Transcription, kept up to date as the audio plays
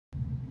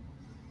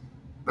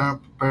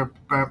Boogie.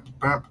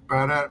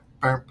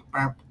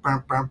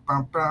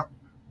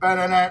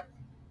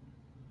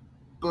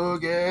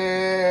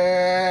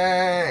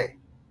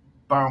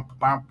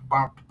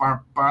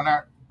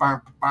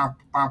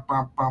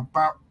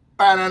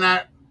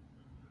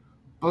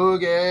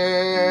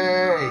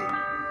 Boogie.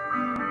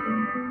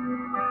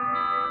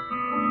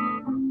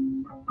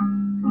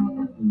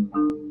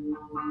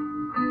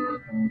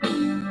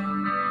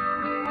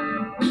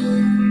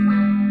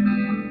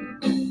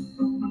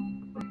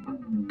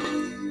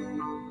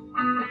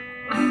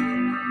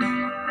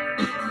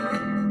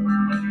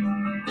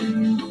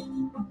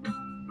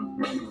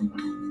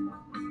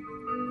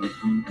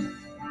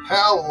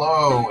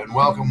 Hello, and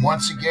welcome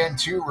once again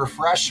to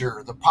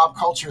Refresher, the pop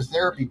culture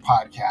therapy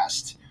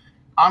podcast.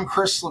 I'm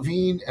Chris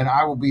Levine, and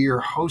I will be your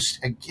host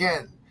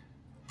again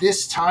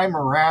this time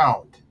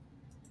around.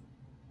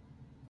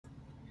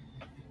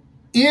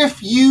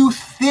 If you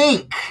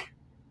think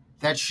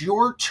that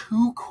you're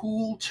too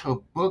cool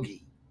to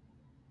boogie,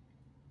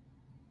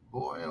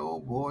 boy,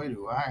 oh boy,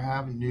 do I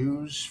have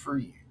news for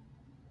you.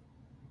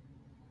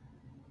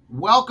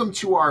 Welcome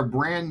to our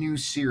brand new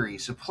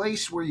series, a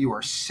place where you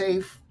are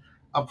safe,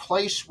 a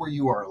place where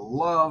you are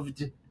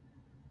loved.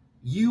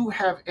 You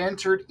have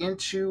entered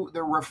into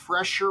the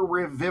Refresher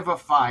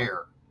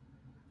Revivifier,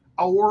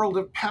 a world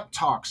of pep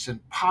talks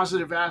and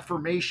positive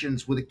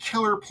affirmations with a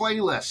killer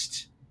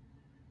playlist.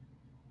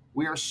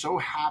 We are so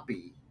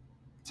happy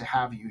to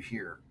have you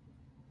here.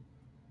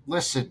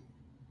 Listen,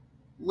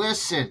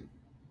 listen.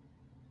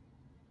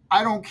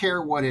 I don't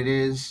care what it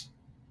is.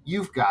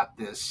 You've got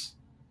this.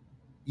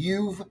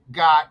 You've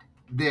got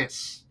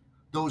this.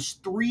 Those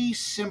three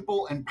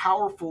simple and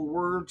powerful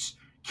words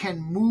can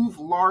move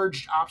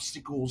large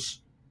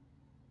obstacles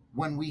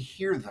when we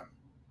hear them.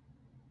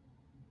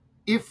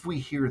 If we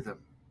hear them,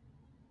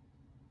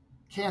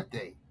 can't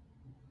they?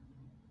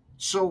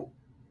 So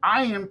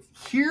I am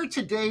here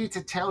today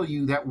to tell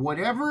you that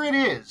whatever it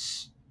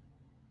is,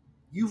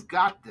 you've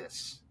got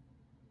this.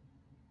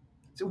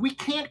 So we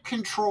can't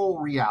control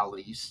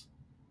realities.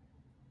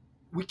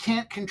 We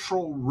can't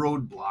control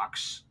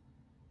roadblocks.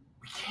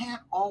 We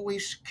can't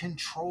always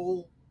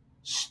control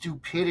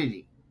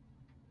stupidity.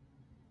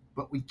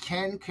 But we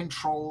can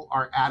control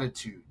our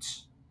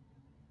attitudes.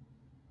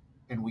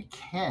 And we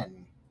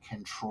can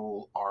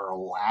control our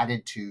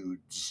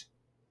latitudes,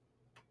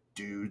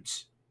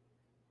 dudes.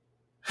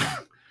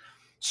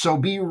 So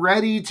be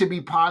ready to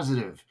be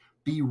positive.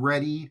 Be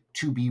ready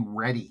to be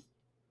ready.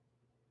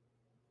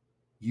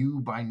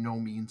 You by no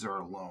means are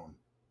alone.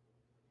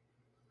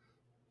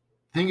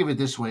 Think of it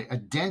this way: a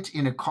dent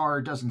in a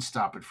car doesn't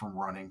stop it from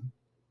running,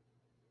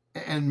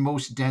 and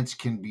most dents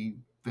can be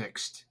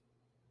fixed.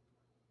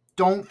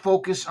 Don't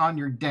focus on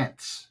your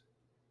dents.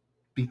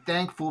 Be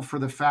thankful for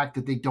the fact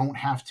that they don't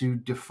have to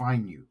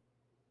define you.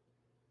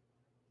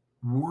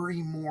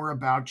 Worry more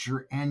about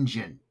your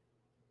engine.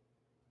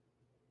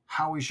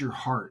 How is your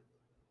heart?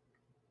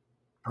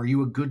 Are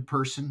you a good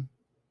person?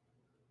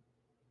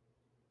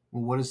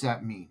 Well, what does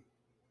that mean?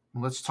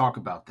 Well, let's talk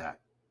about that.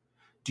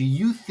 Do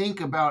you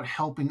think about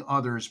helping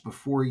others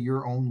before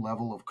your own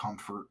level of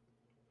comfort?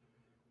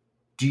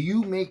 Do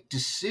you make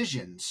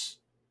decisions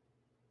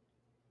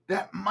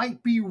that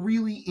might be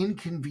really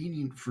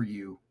inconvenient for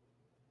you,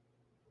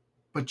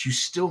 but you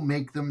still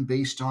make them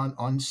based on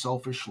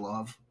unselfish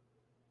love?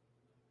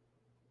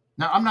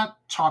 Now, I'm not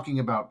talking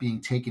about being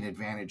taken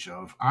advantage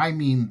of. I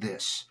mean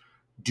this.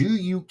 Do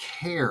you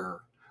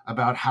care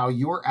about how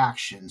your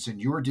actions and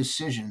your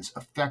decisions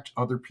affect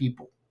other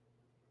people?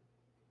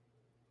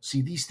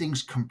 See, these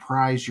things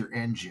comprise your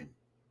engine.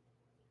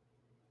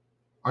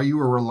 Are you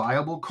a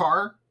reliable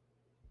car?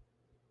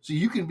 So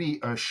you can be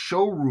a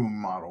showroom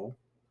model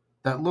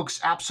that looks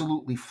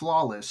absolutely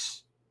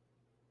flawless,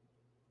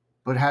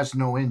 but has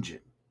no engine.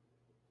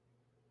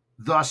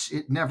 Thus,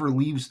 it never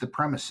leaves the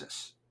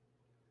premises.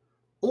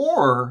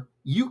 Or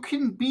you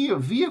can be a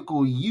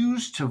vehicle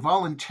used to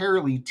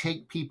voluntarily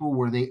take people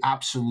where they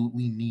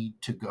absolutely need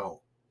to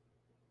go.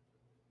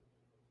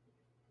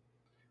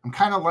 I'm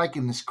kind of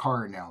liking this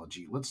car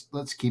analogy.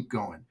 Let's keep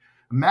going.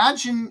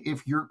 Imagine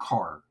if your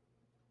car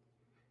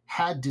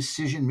had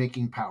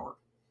decision-making power.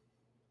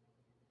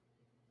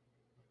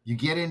 You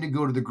get in to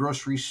go to the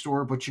grocery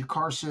store, but your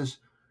car says,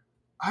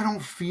 I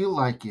don't feel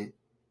like it.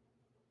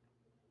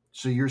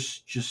 So you're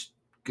just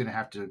going to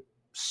have to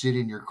sit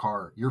in your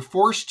car. You're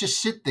forced to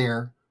sit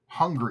there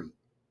hungry.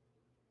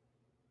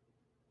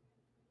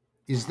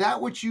 Is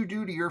that what you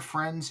do to your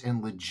friends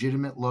and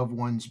legitimate loved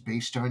ones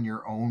based on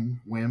your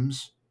own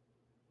whims?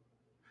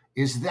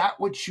 Is that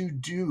what you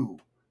do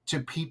to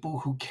people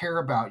who care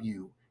about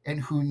you and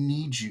who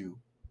need you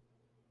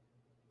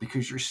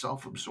because you're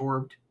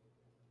self-absorbed?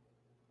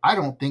 I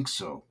don't think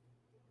so.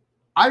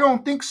 I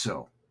don't think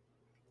so.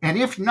 And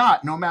if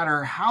not, no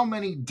matter how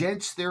many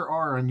dents there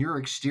are on your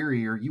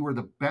exterior, you are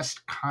the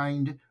best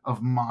kind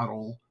of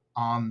model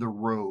on the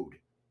road.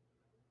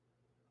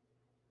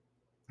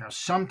 Now,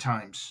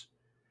 sometimes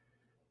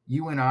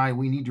you and I,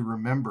 we need to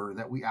remember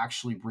that we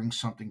actually bring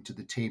something to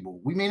the table.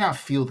 We may not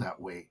feel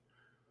that way.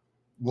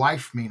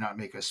 Life may not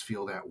make us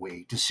feel that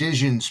way.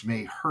 Decisions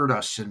may hurt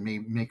us and may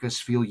make us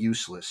feel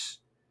useless.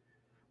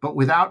 But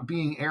without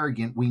being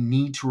arrogant, we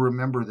need to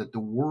remember that the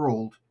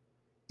world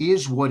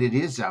is what it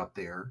is out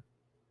there.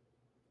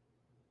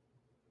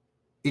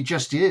 It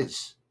just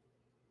is.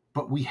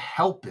 But we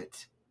help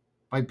it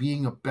by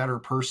being a better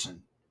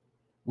person.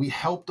 We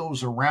help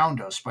those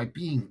around us by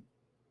being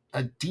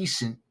a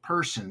decent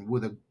person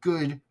with a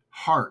good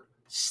heart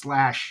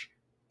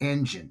 /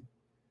 engine.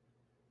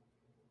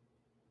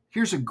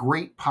 Here's a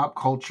great pop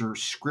culture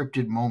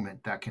scripted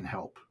moment that can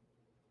help.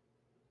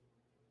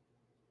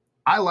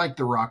 I like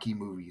the Rocky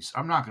movies.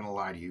 I'm not going to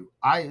lie to you.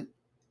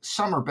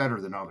 Some are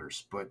better than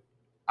others, but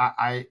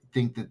I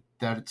think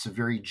that it's a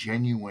very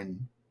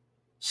genuine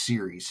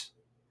series.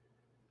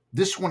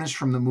 This one is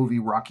from the movie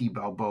Rocky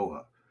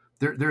Balboa.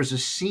 There's a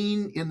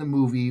scene in the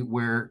movie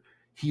where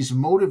he's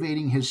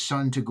motivating his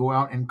son to go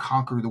out and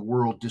conquer the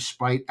world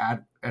despite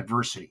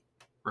adversity,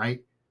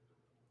 right?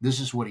 This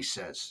is what he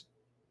says.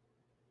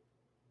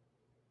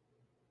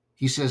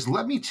 He says,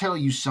 "Let me tell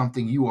you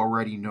something you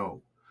already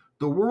know.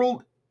 The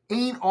world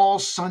ain't all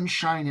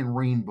sunshine and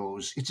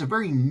rainbows. It's a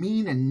very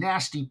mean and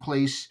nasty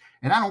place,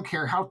 and I don't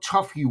care how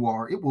tough you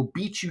are, it will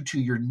beat you to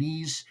your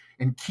knees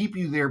and keep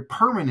you there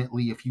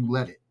permanently if you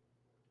let it.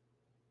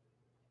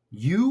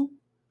 You,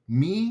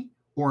 me,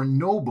 or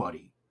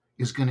nobody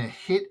is going to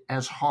hit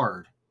as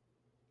hard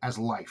as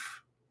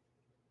life.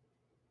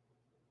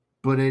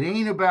 But it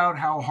ain't about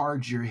how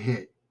hard you're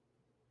hit.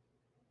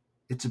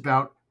 It's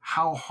about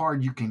how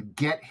hard you can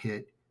get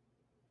hit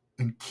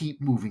and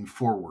keep moving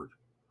forward.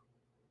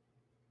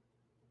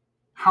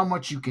 How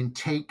much you can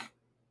take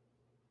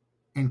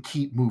and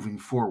keep moving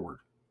forward.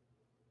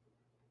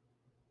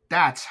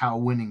 That's how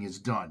winning is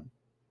done.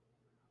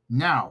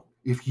 Now,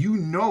 if you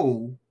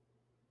know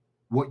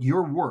what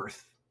you're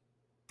worth,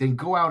 then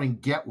go out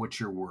and get what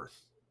you're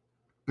worth.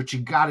 But you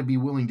got to be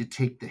willing to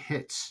take the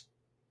hits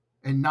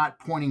and not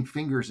pointing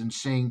fingers and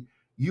saying,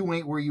 you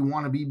ain't where you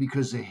want to be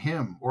because of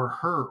him or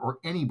her or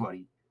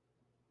anybody.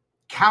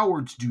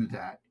 Cowards do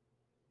that.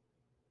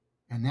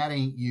 And that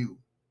ain't you.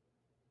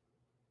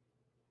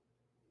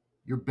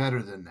 You're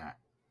better than that.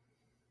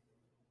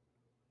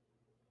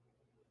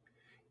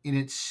 In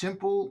its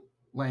simple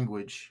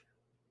language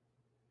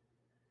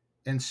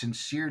and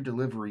sincere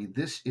delivery,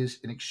 this is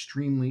an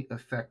extremely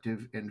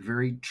effective and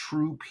very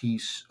true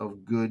piece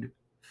of good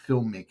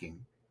filmmaking.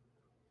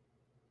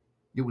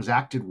 It was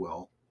acted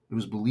well. It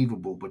was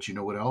believable. But you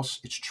know what else?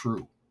 It's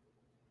true.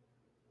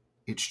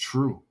 It's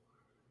true.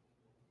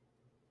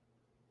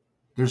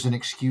 There's an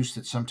excuse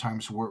that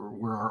sometimes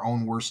we're our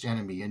own worst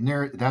enemy, and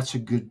that's a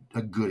good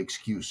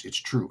excuse. It's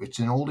true. It's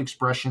an old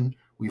expression.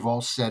 We've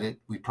all said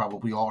it. We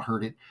probably all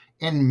heard it,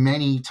 and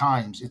many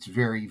times it's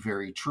very,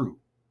 very true.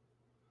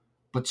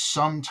 But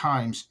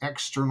sometimes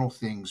external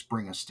things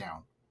bring us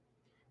down.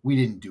 We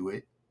didn't do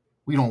it.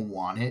 We don't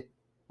want it.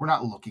 We're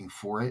not looking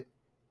for it.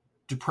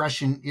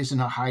 Depression isn't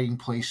a hiding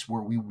place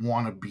where we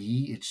want to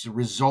be. It's a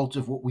result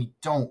of what we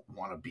don't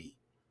want to be,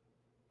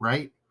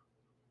 right?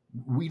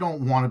 We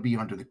don't want to be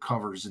under the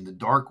covers in the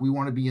dark. We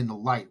want to be in the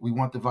light. We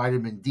want the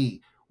vitamin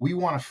D. We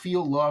want to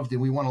feel loved and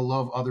we want to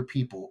love other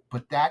people.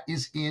 But that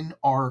is in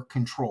our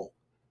control.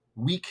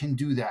 We can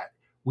do that.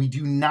 We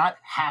do not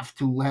have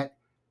to let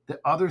the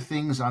other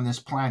things on this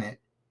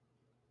planet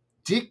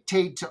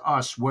dictate to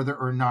us whether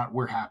or not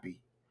we're happy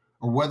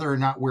or whether or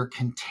not we're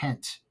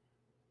content.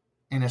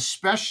 And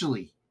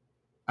especially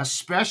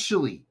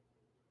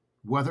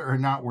whether or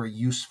not we're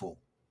useful.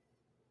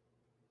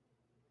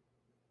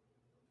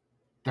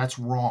 That's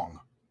wrong.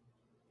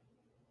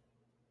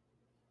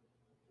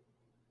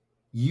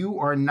 You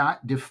are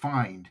not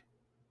defined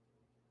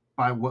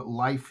by what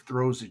life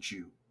throws at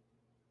you.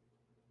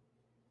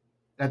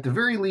 At the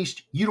very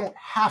least, you don't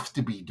have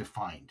to be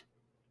defined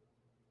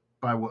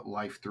by what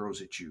life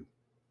throws at you.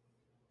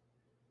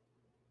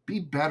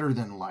 Be better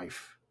than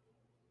life.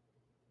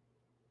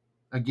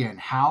 Again,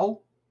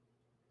 how?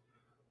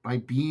 By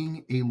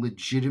being a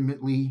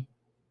legitimately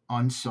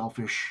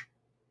unselfish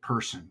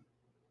person.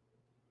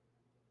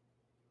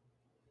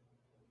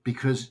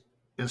 Because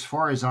as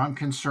far as I'm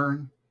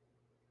concerned,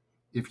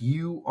 if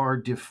you are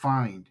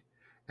defined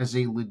as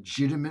a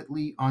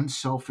legitimately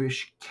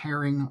unselfish,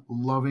 caring,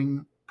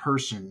 loving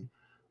person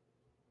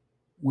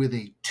with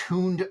a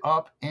tuned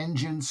up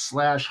engine /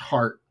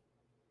 heart,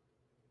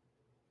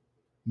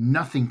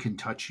 nothing can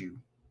touch you.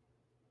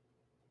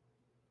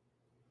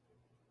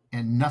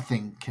 And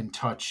nothing can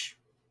touch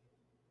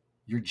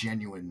your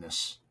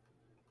genuineness.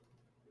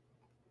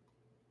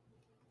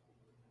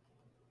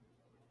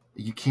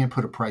 You can't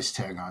put a price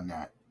tag on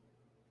that.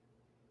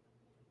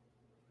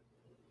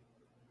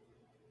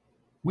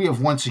 We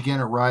have once again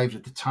arrived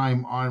at the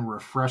time on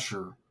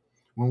Refresher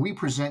when we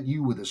present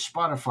you with a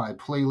Spotify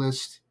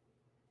playlist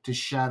to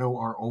shadow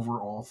our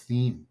overall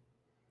theme.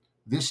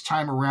 This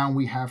time around,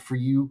 we have for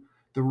you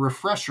the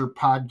Refresher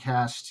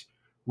Podcast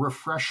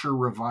Refresher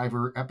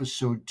Reviver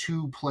Episode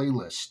 2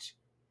 playlist.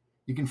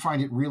 You can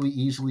find it really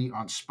easily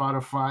on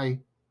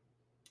Spotify.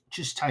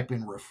 Just type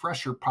in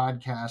Refresher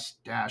Podcast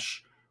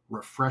 -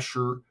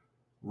 Refresher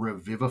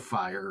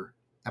Revivifier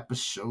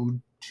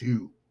Episode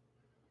 2.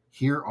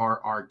 Here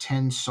are our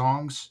 10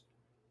 songs.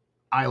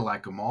 I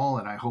like them all,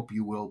 and I hope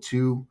you will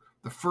too.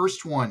 The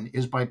first one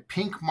is by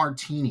Pink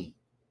Martini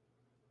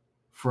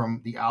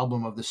from the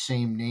album of the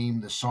same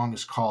name. The song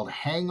is called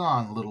Hang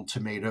On, Little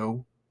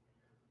Tomato.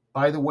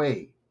 By the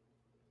way,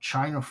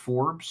 China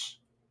Forbes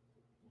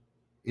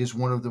is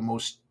one of the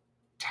most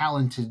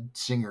talented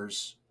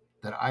singers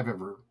that I've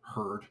ever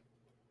heard.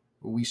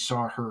 We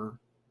saw her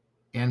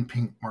and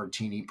Pink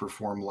Martini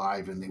perform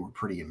live, and they were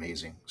pretty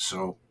amazing.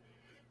 So,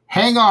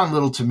 Hang On,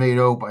 Little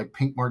Tomato by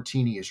Pink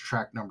Martini is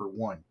track number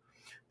 1.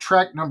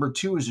 Track number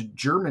 2 is a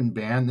German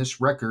band.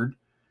 This record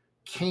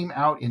came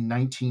out in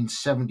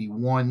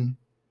 1971.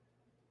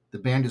 The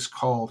band is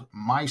called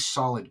My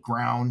Solid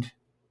Ground,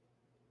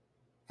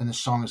 and the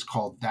song is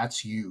called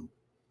That's You.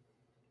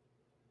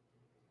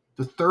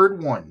 The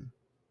third one,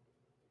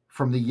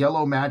 from the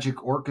Yellow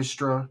Magic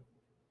Orchestra,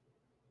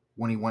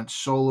 when he went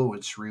solo,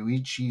 it's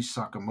Ryuichi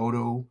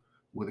Sakamoto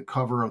with a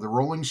cover of the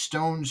Rolling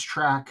Stones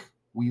track,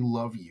 We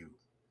Love You.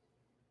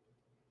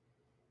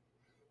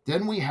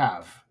 Then we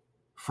have,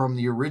 from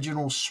the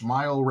original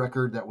Smile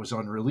record that was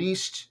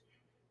unreleased,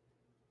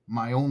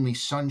 My Only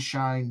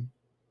Sunshine,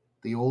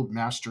 The Old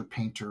Master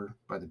Painter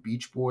by the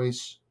Beach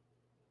Boys.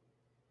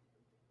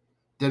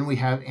 Then we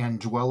have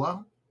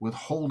Anduella with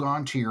Hold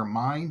On to Your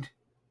Mind.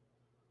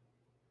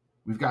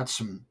 We've got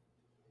some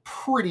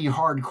pretty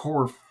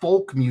hardcore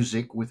folk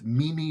music with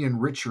Mimi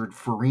and Richard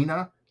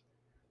Farina.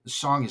 The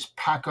song is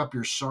Pack Up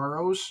Your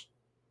Sorrows.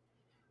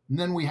 And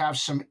then we have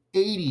some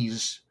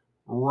 80s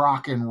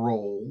rock and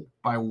roll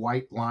by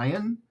White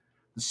Lion.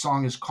 The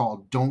song is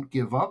called Don't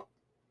Give Up.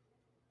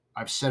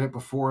 I've said it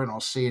before and I'll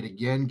say it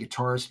again.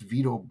 Guitarist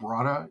Vito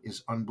Bratta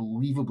is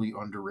unbelievably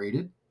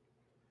underrated.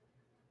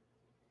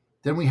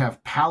 Then we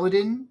have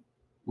Paladin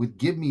with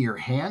Give Me Your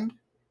Hand.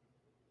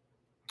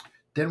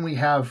 Then we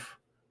have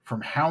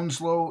from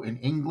Hounslow in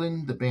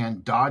England, the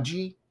band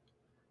Dodgy,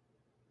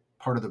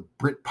 part of the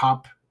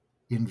Britpop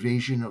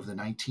invasion of the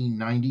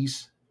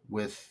 1990s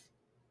with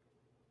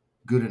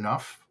Good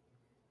Enough.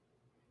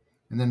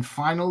 And then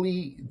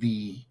finally,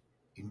 the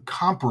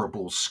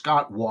incomparable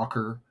Scott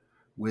Walker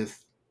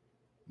with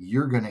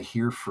You're Gonna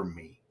Hear From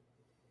Me.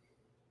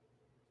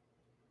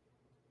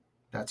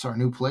 That's our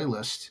new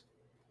playlist.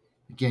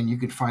 Again, you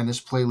can find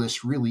this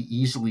playlist really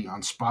easily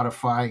on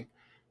Spotify.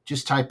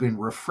 Just type in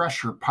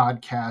Refresher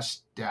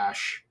Podcast -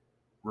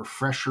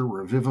 Refresher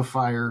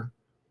Revivifier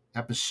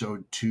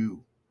Episode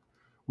 2.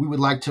 We would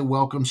like to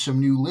welcome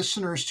some new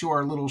listeners to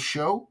our little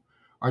show.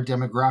 Our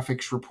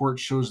demographics report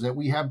shows that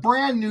we have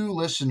brand new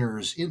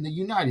listeners in the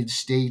United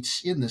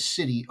States in the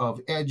city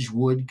of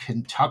Edgewood,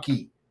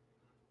 Kentucky.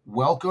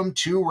 Welcome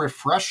to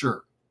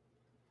Refresher.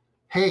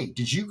 Hey,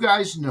 did you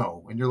guys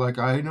know? And you're like,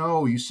 I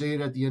know, you say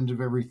it at the end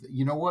of everything.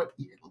 You know what?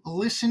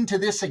 Listen to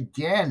this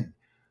again.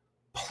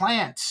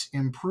 Plants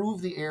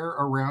improve the air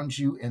around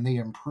you and they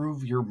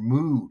improve your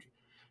mood.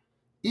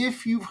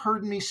 If you've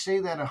heard me say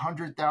that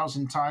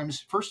 100,000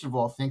 times, first of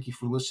all, thank you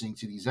for listening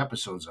to these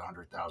episodes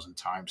 100,000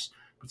 times.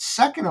 But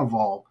second of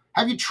all,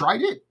 have you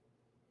tried it?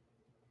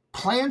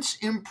 Plants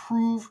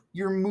improve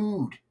your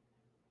mood.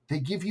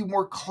 They give you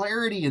more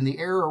clarity in the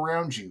air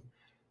around you.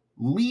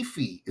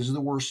 Leafy is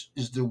the worst.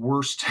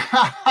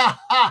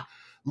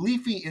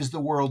 Leafy is the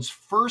world's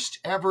first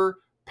ever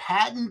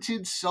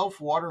patented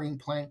self-watering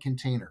plant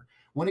container.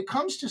 When it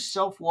comes to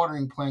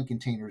self-watering plant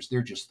containers,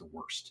 they're just the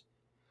worst.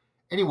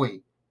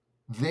 Anyway,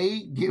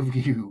 they give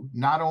you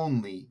not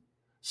only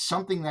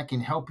something that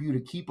can help you to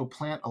keep a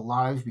plant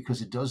alive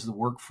because it does the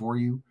work for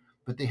you,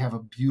 but they have a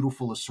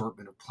beautiful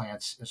assortment of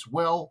plants as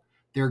well.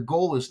 Their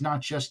goal is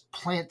not just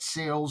plant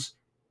sales.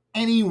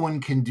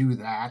 Anyone can do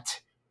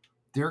that.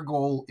 Their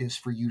goal is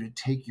for you to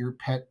take your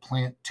pet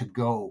plant to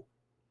go.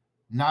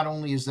 Not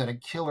only is that a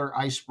killer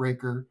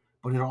icebreaker,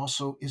 but it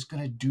also is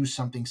going to do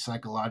something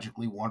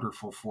psychologically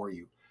wonderful for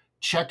you.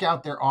 Check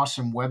out their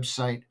awesome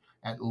website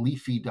at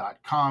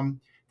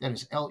leafy.com. That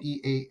is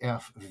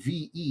LEAFVE.com.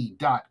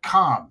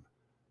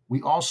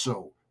 We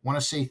also want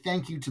to say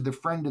thank you to the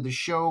friend of the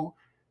show,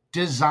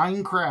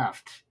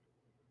 Designcraft.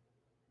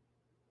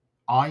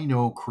 I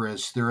know,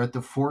 Chris, they're at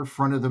the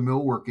forefront of the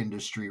millwork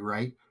industry,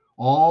 right?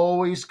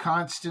 Always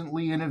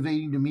constantly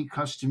innovating to meet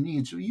custom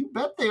needs. Well, you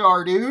bet they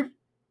are, dude.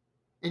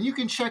 And you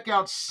can check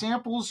out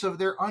samples of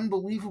their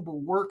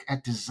unbelievable work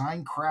at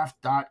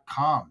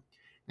designcraft.com.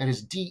 That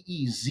is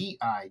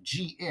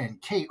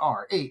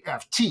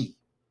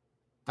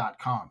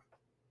DEZIGNKRAFT.com.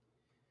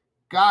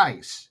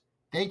 Guys,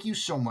 thank you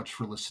so much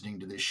for listening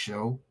to this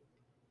show.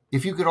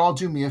 If you could all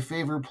do me a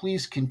favor,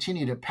 please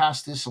continue to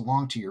pass this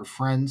along to your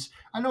friends.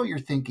 I know you're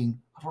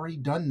thinking, I've already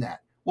done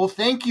that. Well,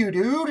 thank you,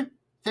 dude.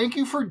 Thank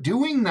you for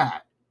doing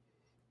that.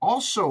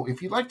 Also,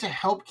 if you'd like to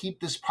help keep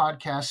this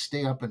podcast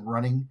stay up and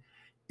running,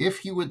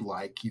 if you would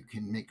like, you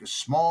can make a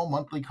small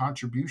monthly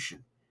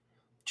contribution.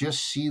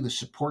 Just see the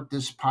Support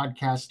This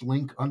Podcast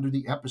link under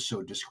the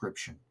episode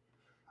description.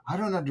 I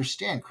don't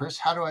understand, Chris.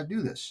 How do I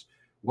do this?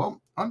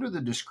 Well, under the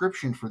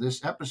description for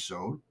this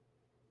episode,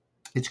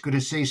 it's going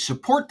to say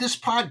Support This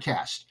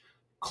Podcast.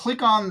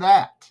 Click on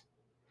that.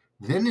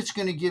 Then it's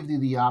going to give you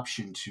the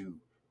option to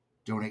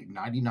donate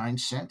 99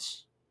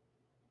 cents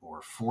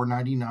or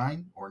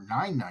 $4.99 or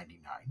 $9.99.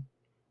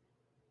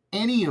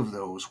 Any of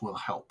those will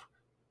help.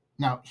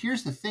 Now,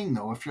 here's the thing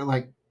though, if you're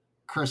like,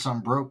 Chris,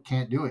 I'm broke,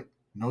 can't do it.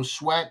 No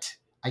sweat.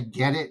 I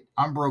get it.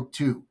 I'm broke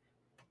too.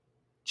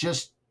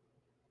 Just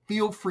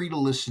feel free to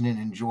listen and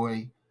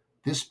enjoy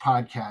this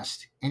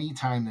podcast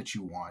anytime that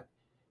you want.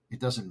 It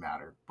doesn't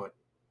matter, but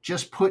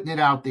just putting it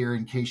out there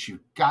in case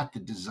you've got the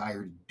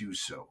desire to do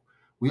so.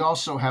 We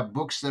also have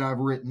books that I've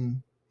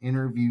written,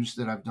 interviews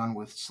that I've done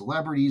with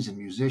celebrities and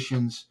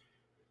musicians,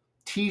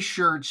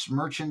 t-shirts,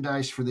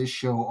 merchandise for this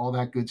show, all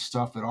that good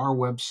stuff at our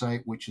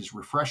website, which is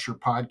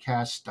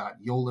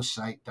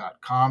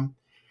refresherpodcast.yolasite.com.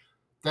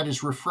 That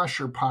is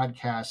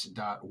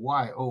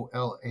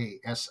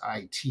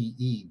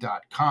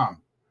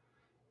refresherpodcast.yolasite.com.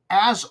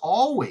 As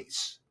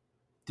always,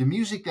 the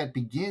music that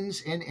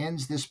begins and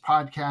ends this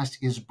podcast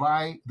is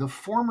by the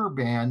former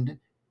band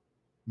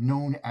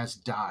known as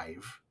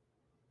Dive.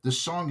 The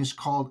song is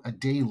called A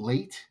Day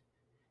Late,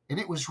 and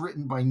it was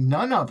written by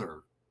none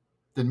other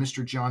than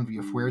Mr. John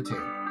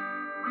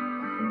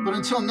Villafuerte. But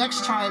until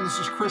next time, this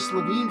is Chris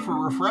Levine for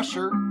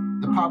Refresher,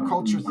 the Pop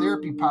Culture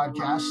Therapy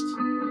Podcast.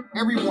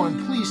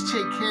 Everyone, please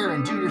take care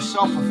and do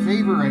yourself a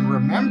favor and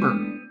remember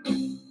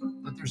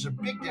that there's a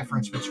big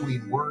difference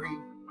between worry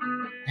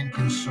and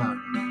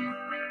concern.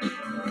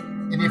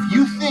 And if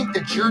you think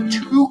that you're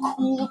too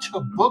cool to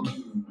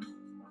boogie,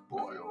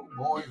 boy, oh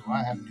boy, do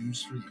I have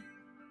news for you.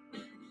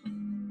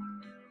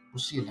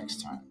 We'll see you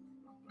next time.